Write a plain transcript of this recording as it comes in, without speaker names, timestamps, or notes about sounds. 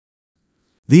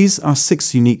These are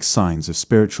 6 unique signs of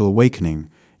spiritual awakening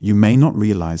you may not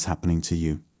realize happening to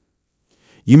you.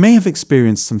 You may have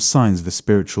experienced some signs of a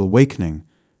spiritual awakening,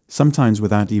 sometimes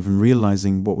without even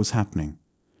realizing what was happening.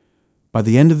 By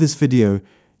the end of this video,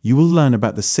 you will learn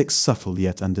about the 6 subtle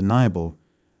yet undeniable,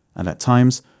 and at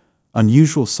times,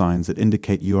 unusual signs that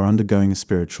indicate you are undergoing a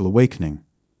spiritual awakening.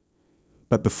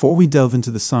 But before we delve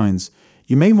into the signs,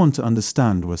 you may want to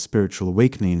understand what spiritual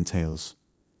awakening entails.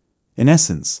 In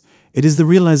essence, it is the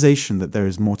realization that there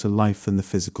is more to life than the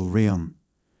physical realm.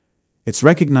 It's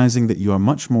recognizing that you are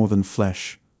much more than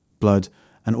flesh, blood,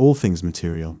 and all things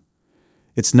material.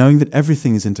 It's knowing that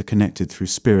everything is interconnected through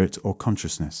spirit or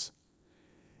consciousness.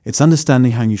 It's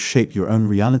understanding how you shape your own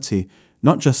reality,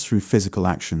 not just through physical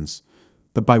actions,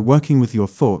 but by working with your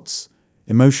thoughts,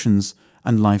 emotions,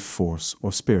 and life force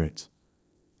or spirit.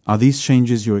 Are these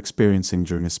changes you're experiencing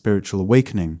during a spiritual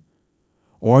awakening?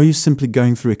 Or are you simply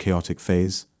going through a chaotic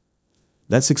phase?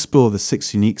 Let's explore the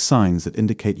 6 unique signs that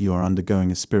indicate you are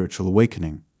undergoing a spiritual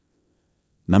awakening.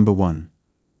 Number 1.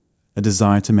 A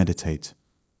desire to meditate.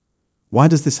 Why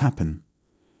does this happen?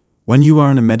 When you are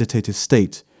in a meditative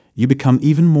state, you become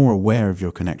even more aware of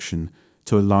your connection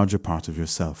to a larger part of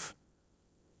yourself.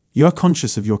 You are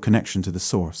conscious of your connection to the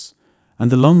source,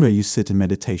 and the longer you sit in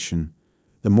meditation,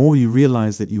 the more you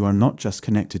realize that you are not just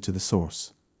connected to the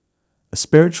source. A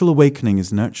spiritual awakening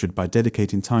is nurtured by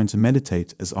dedicating time to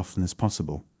meditate as often as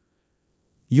possible.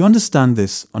 You understand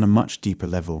this on a much deeper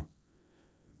level.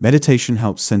 Meditation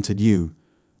helps center you,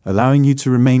 allowing you to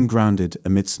remain grounded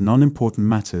amidst non-important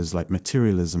matters like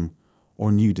materialism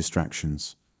or new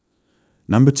distractions.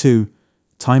 Number 2,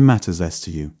 time matters less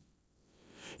to you.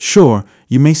 Sure,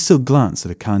 you may still glance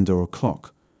at a calendar or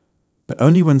clock, but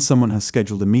only when someone has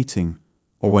scheduled a meeting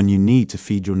or when you need to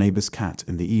feed your neighbor's cat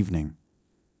in the evening.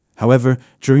 However,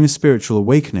 during a spiritual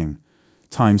awakening,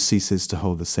 time ceases to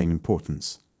hold the same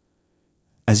importance.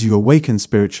 As you awaken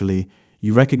spiritually,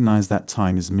 you recognize that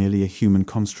time is merely a human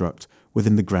construct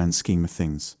within the grand scheme of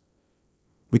things.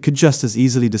 We could just as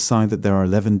easily decide that there are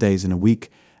 11 days in a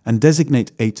week and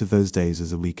designate 8 of those days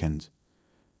as a weekend.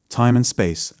 Time and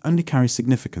space only carry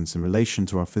significance in relation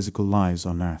to our physical lives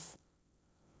on Earth.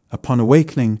 Upon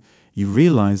awakening, you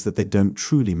realize that they don't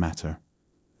truly matter.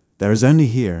 There is only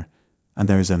here, and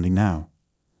there is only now.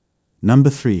 Number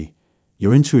 3,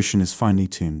 your intuition is finely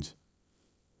tuned.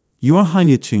 You are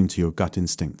highly attuned to your gut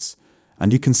instincts,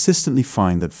 and you consistently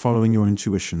find that following your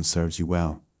intuition serves you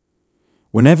well.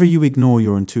 Whenever you ignore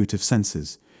your intuitive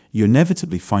senses, you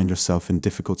inevitably find yourself in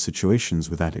difficult situations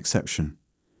without exception.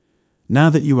 Now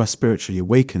that you are spiritually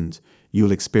awakened, you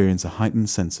will experience a heightened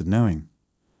sense of knowing.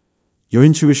 Your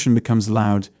intuition becomes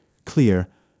loud, clear,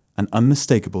 and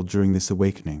unmistakable during this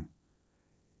awakening.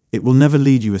 It will never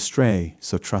lead you astray,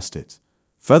 so trust it.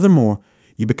 Furthermore,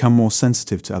 you become more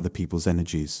sensitive to other people's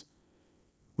energies.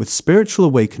 With spiritual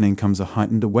awakening comes a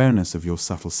heightened awareness of your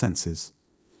subtle senses.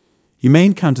 You may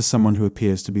encounter someone who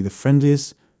appears to be the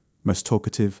friendliest, most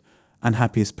talkative, and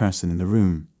happiest person in the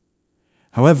room.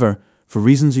 However, for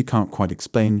reasons you can't quite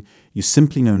explain, you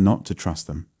simply know not to trust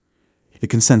them. You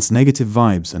can sense negative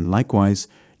vibes, and likewise,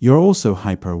 you are also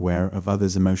hyper-aware of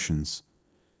others' emotions.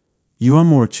 You are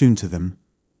more attuned to them,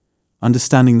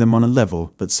 understanding them on a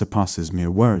level that surpasses mere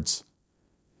words.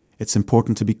 It's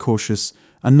important to be cautious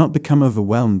and not become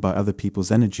overwhelmed by other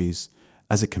people's energies,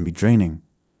 as it can be draining.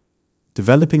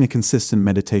 Developing a consistent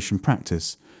meditation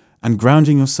practice and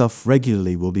grounding yourself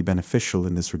regularly will be beneficial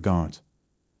in this regard.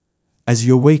 As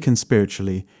you awaken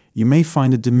spiritually, you may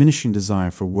find a diminishing desire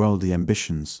for worldly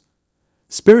ambitions.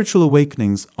 Spiritual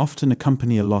awakenings often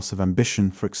accompany a loss of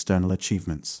ambition for external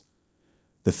achievements.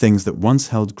 The things that once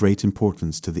held great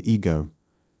importance to the ego,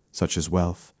 such as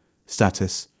wealth,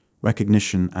 status,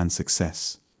 recognition, and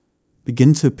success,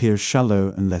 begin to appear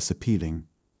shallow and less appealing.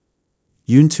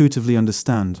 You intuitively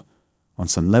understand, on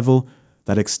some level,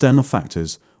 that external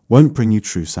factors won't bring you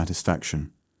true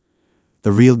satisfaction.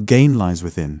 The real gain lies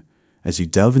within, as you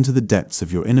delve into the depths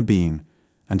of your inner being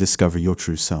and discover your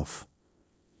true self.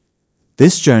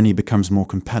 This journey becomes more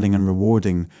compelling and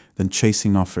rewarding than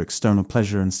chasing after external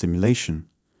pleasure and stimulation.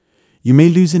 You may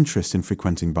lose interest in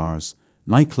frequenting bars,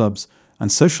 nightclubs,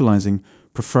 and socializing,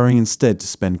 preferring instead to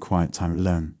spend quiet time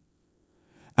alone.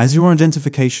 As your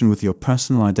identification with your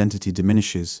personal identity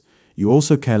diminishes, you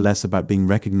also care less about being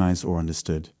recognized or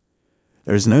understood.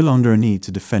 There is no longer a need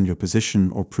to defend your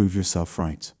position or prove yourself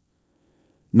right.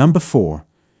 Number 4,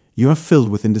 you are filled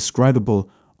with indescribable,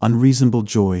 unreasonable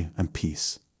joy and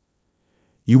peace.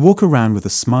 You walk around with a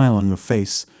smile on your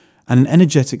face and an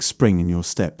energetic spring in your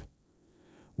step.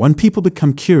 When people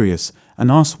become curious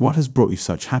and ask what has brought you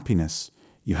such happiness,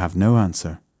 you have no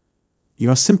answer. You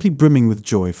are simply brimming with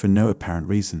joy for no apparent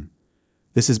reason.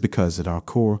 This is because, at our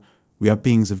core, we are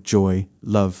beings of joy,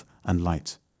 love, and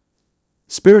light.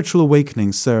 Spiritual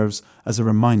awakening serves as a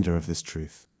reminder of this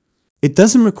truth. It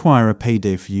doesn't require a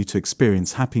payday for you to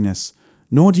experience happiness,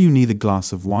 nor do you need a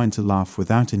glass of wine to laugh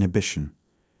without inhibition.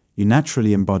 You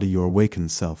naturally embody your awakened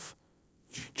self.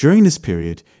 During this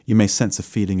period, you may sense a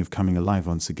feeling of coming alive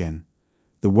once again.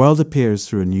 The world appears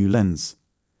through a new lens.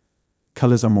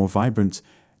 Colors are more vibrant,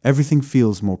 everything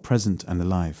feels more present and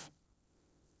alive.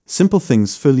 Simple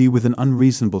things fill you with an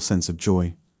unreasonable sense of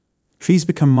joy. Trees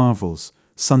become marvels,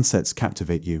 sunsets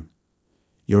captivate you.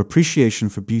 Your appreciation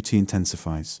for beauty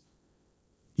intensifies.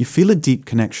 You feel a deep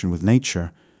connection with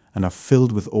nature and are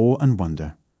filled with awe and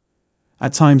wonder.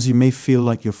 At times you may feel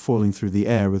like you're falling through the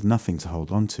air with nothing to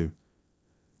hold on to.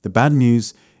 The bad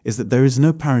news is that there is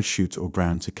no parachute or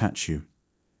ground to catch you.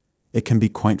 It can be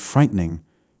quite frightening,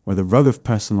 where the rug of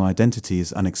personal identity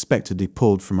is unexpectedly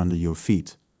pulled from under your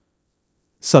feet.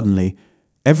 Suddenly,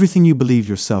 everything you believe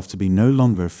yourself to be no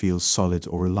longer feels solid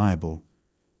or reliable.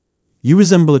 You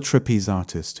resemble a trapeze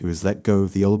artist who has let go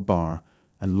of the old bar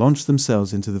and launched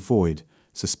themselves into the void,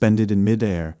 suspended in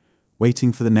mid-air,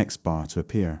 waiting for the next bar to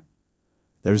appear.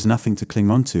 There is nothing to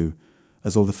cling on to,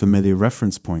 as all the familiar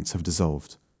reference points have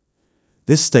dissolved.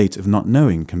 This state of not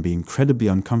knowing can be incredibly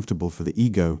uncomfortable for the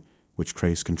ego, which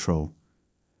craves control.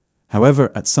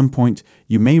 However, at some point,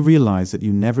 you may realize that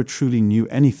you never truly knew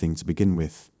anything to begin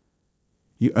with.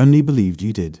 You only believed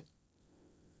you did.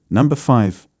 Number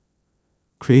 5.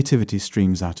 Creativity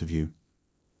streams out of you.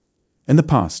 In the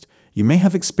past, you may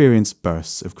have experienced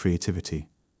bursts of creativity.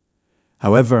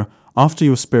 However, after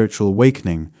your spiritual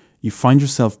awakening, you find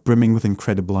yourself brimming with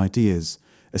incredible ideas,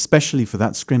 especially for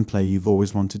that screenplay you've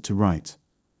always wanted to write.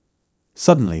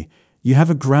 Suddenly, you have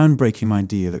a groundbreaking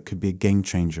idea that could be a game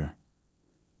changer.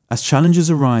 As challenges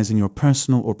arise in your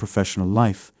personal or professional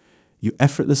life, you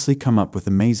effortlessly come up with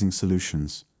amazing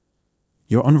solutions.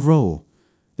 You're on a roll.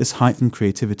 This heightened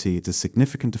creativity is a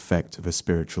significant effect of a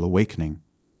spiritual awakening.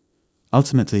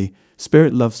 Ultimately,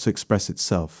 spirit loves to express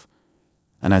itself,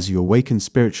 and as you awaken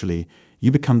spiritually,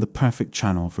 you become the perfect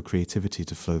channel for creativity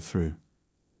to flow through.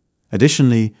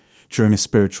 Additionally, during a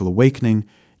spiritual awakening,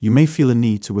 you may feel a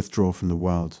need to withdraw from the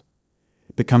world.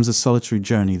 It becomes a solitary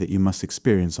journey that you must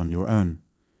experience on your own.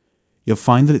 You'll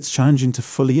find that it's challenging to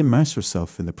fully immerse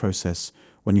yourself in the process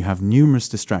when you have numerous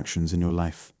distractions in your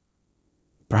life.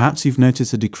 Perhaps you've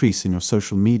noticed a decrease in your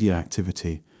social media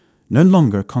activity, no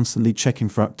longer constantly checking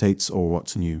for updates or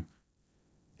what's new.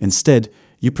 Instead,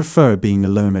 you prefer being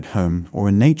alone at home or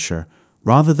in nature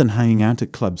rather than hanging out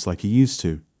at clubs like you used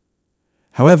to.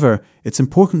 However, it's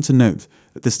important to note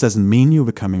that this doesn't mean you're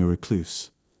becoming a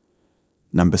recluse.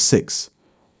 Number 6.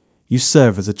 You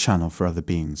serve as a channel for other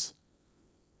beings.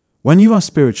 When you are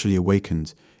spiritually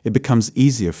awakened, it becomes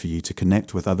easier for you to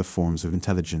connect with other forms of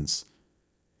intelligence.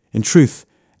 In truth,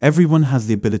 everyone has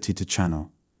the ability to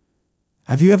channel.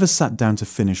 Have you ever sat down to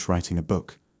finish writing a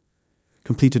book,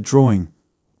 complete a drawing,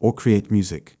 or create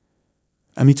music,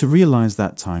 only to realize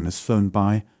that time has flown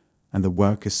by and the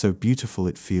work is so beautiful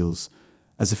it feels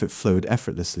as if it flowed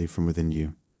effortlessly from within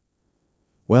you?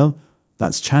 Well,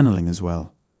 that's channeling as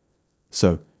well.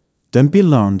 So, don't be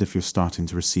alarmed if you're starting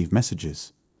to receive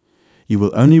messages. You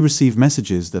will only receive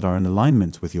messages that are in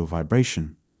alignment with your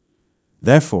vibration.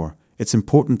 Therefore, it's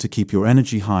important to keep your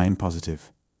energy high and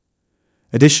positive.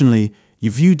 Additionally,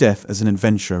 you view death as an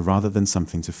adventure rather than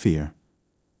something to fear.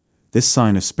 This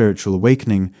sign of spiritual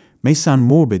awakening may sound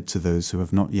morbid to those who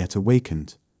have not yet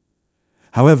awakened.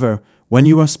 However, when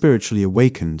you are spiritually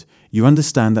awakened, you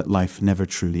understand that life never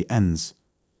truly ends.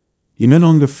 You no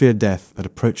longer fear death but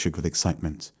approach it with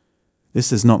excitement. This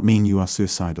does not mean you are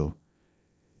suicidal.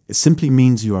 It simply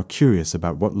means you are curious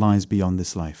about what lies beyond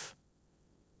this life.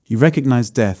 You recognize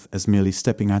death as merely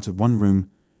stepping out of one room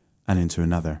and into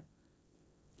another.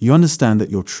 You understand that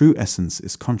your true essence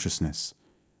is consciousness,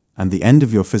 and the end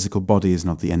of your physical body is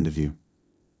not the end of you.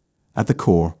 At the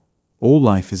core, all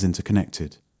life is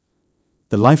interconnected.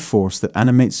 The life force that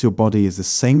animates your body is the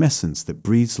same essence that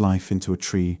breathes life into a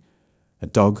tree, a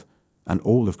dog, and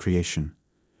all of creation.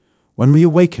 When we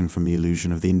awaken from the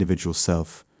illusion of the individual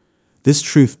self, this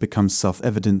truth becomes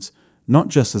self-evident not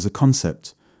just as a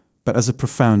concept, but as a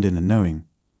profound inner knowing.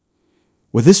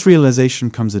 With this realization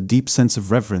comes a deep sense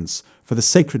of reverence for the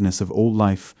sacredness of all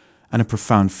life and a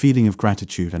profound feeling of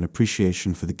gratitude and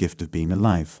appreciation for the gift of being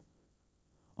alive.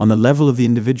 On the level of the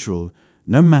individual,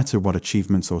 no matter what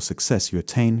achievements or success you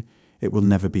attain, it will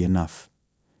never be enough.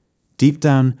 Deep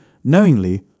down,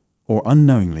 knowingly or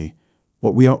unknowingly,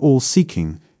 what we are all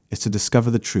seeking is to discover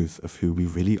the truth of who we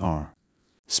really are.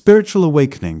 Spiritual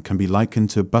awakening can be likened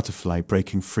to a butterfly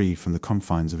breaking free from the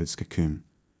confines of its cocoon.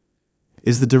 It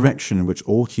is the direction in which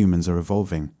all humans are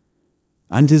evolving,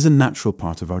 and is a natural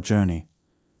part of our journey.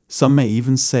 Some may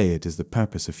even say it is the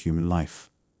purpose of human life.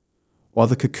 While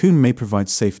the cocoon may provide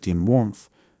safety and warmth,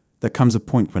 there comes a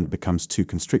point when it becomes too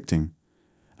constricting,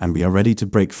 and we are ready to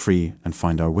break free and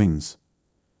find our wings.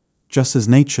 Just as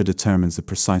nature determines the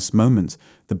precise moment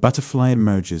the butterfly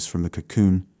emerges from the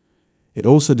cocoon, it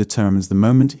also determines the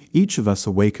moment each of us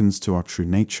awakens to our true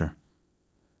nature.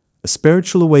 A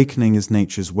spiritual awakening is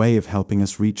nature's way of helping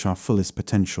us reach our fullest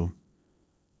potential.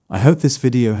 I hope this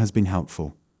video has been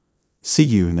helpful. See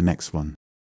you in the next one.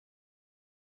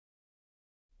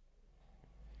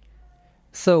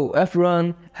 So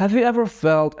everyone, have you ever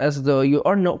felt as though you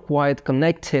are not quite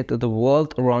connected to the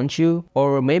world around you?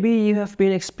 Or maybe you have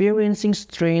been experiencing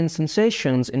strange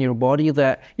sensations in your body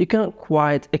that you cannot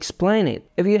quite explain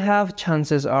it. If you have,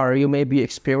 chances are you may be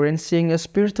experiencing a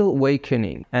spiritual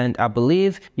awakening, and I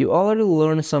believe you already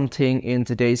learned something in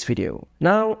today's video.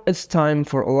 Now it's time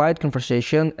for a light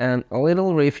conversation and a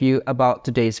little review about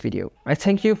today's video. I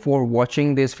thank you for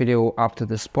watching this video up to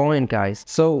this point, guys.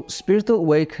 So spiritual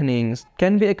awakenings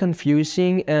can be a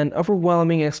confusing and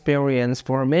overwhelming experience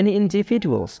for many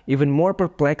individuals. Even more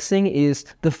perplexing is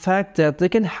the fact that they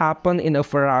can happen in a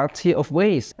variety of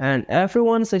ways, and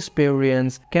everyone's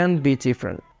experience can be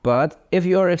different. But if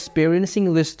you are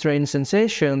experiencing these strange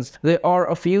sensations, there are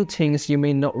a few things you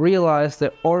may not realize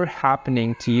that are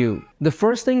happening to you. The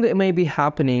first thing that may be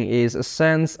happening is a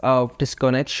sense of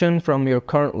disconnection from your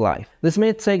current life. This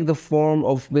may take the form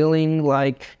of feeling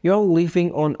like you're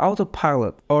living on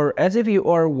autopilot, or as if you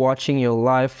are watching your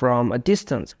life from a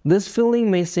distance. This feeling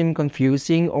may seem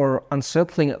confusing or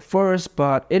unsettling at first,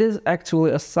 but it is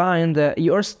actually a sign that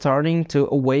you are starting to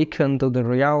awaken to the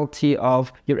reality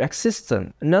of your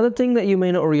existence. Another thing that you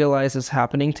may not realize is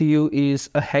happening to you is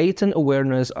a heightened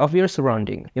awareness of your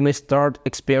surrounding. You may start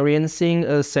experiencing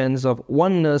a sense of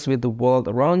oneness with the world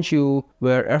around you,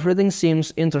 where everything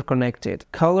seems interconnected.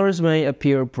 Colors may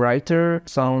appear brighter,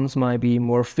 sounds might be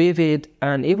more vivid,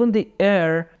 and even the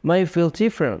air may feel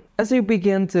different. As you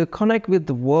begin to connect with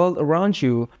the world around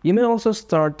you, you may also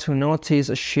start to notice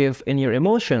a shift in your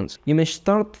emotions. You may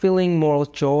start feeling more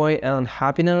joy and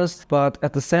happiness, but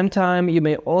at the same time, you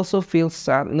may also feel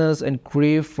sadness and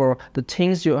grief for the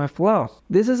things you have lost.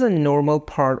 This is a normal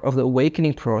part of the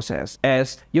awakening process,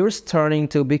 as you're starting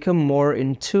to become more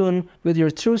in tune with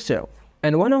your true self.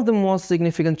 And one of the most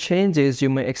significant changes you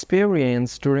may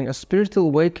experience during a spiritual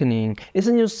awakening is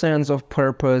a new sense of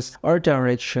purpose or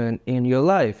direction in your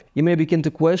life. You may begin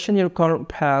to question your current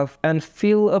path and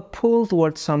feel a pull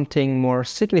towards something more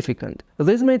significant.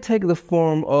 This may take the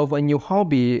form of a new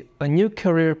hobby, a new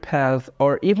career path,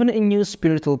 or even a new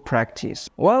spiritual practice.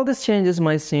 While these changes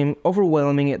might seem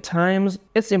overwhelming at times,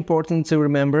 it's important to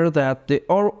remember that they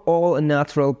are all a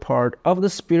natural part of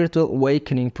the spiritual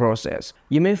awakening process.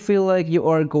 You may feel like you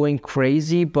are going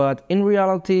crazy, but in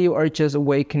reality you are just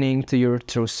awakening to your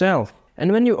true self.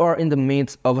 And when you are in the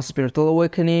midst of a spiritual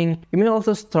awakening, you may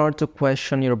also start to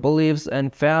question your beliefs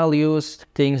and values.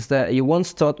 Things that you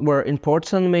once thought were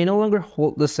important may no longer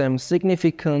hold the same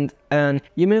significance, and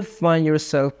you may find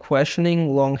yourself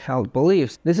questioning long-held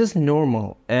beliefs. This is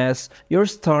normal, as you're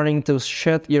starting to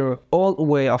shed your old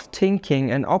way of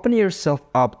thinking and open yourself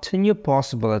up to new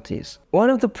possibilities. One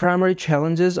of the primary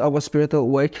challenges of a spiritual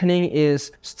awakening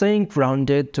is staying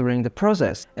grounded during the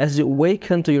process. As you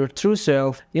awaken to your true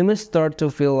self, you may start to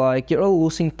feel like you're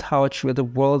losing touch with the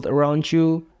world around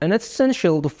you, and it's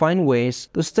essential to find ways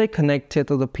to stay connected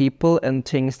to the people and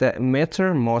things that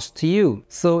matter most to you.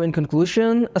 So in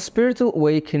conclusion, a spiritual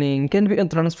awakening can be a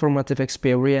transformative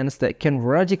experience that can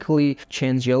radically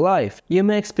change your life. You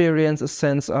may experience a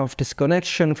sense of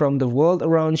disconnection from the world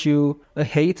around you, a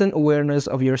heightened awareness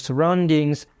of your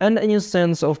surroundings, and a new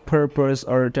sense of purpose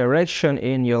or direction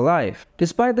in your life.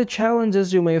 Despite the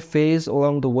challenges you may face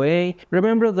along the way,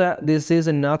 remember that this is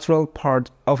a natural part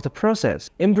of the process.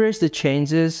 Embrace the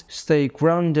changes, stay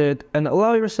grounded, and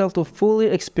allow yourself to fully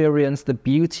experience the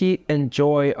beauty and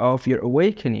joy of your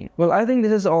awakening. Well, I think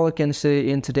this is all I can say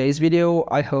in today's video.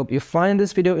 I hope you find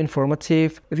this video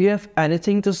informative. If you have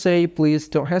anything to say, please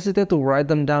don't hesitate to write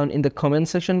them down in the comment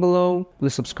section below.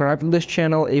 Please subscribe to this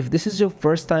channel if this is your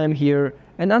first time here.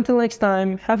 And until next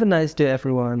time, have a nice day,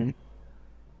 everyone.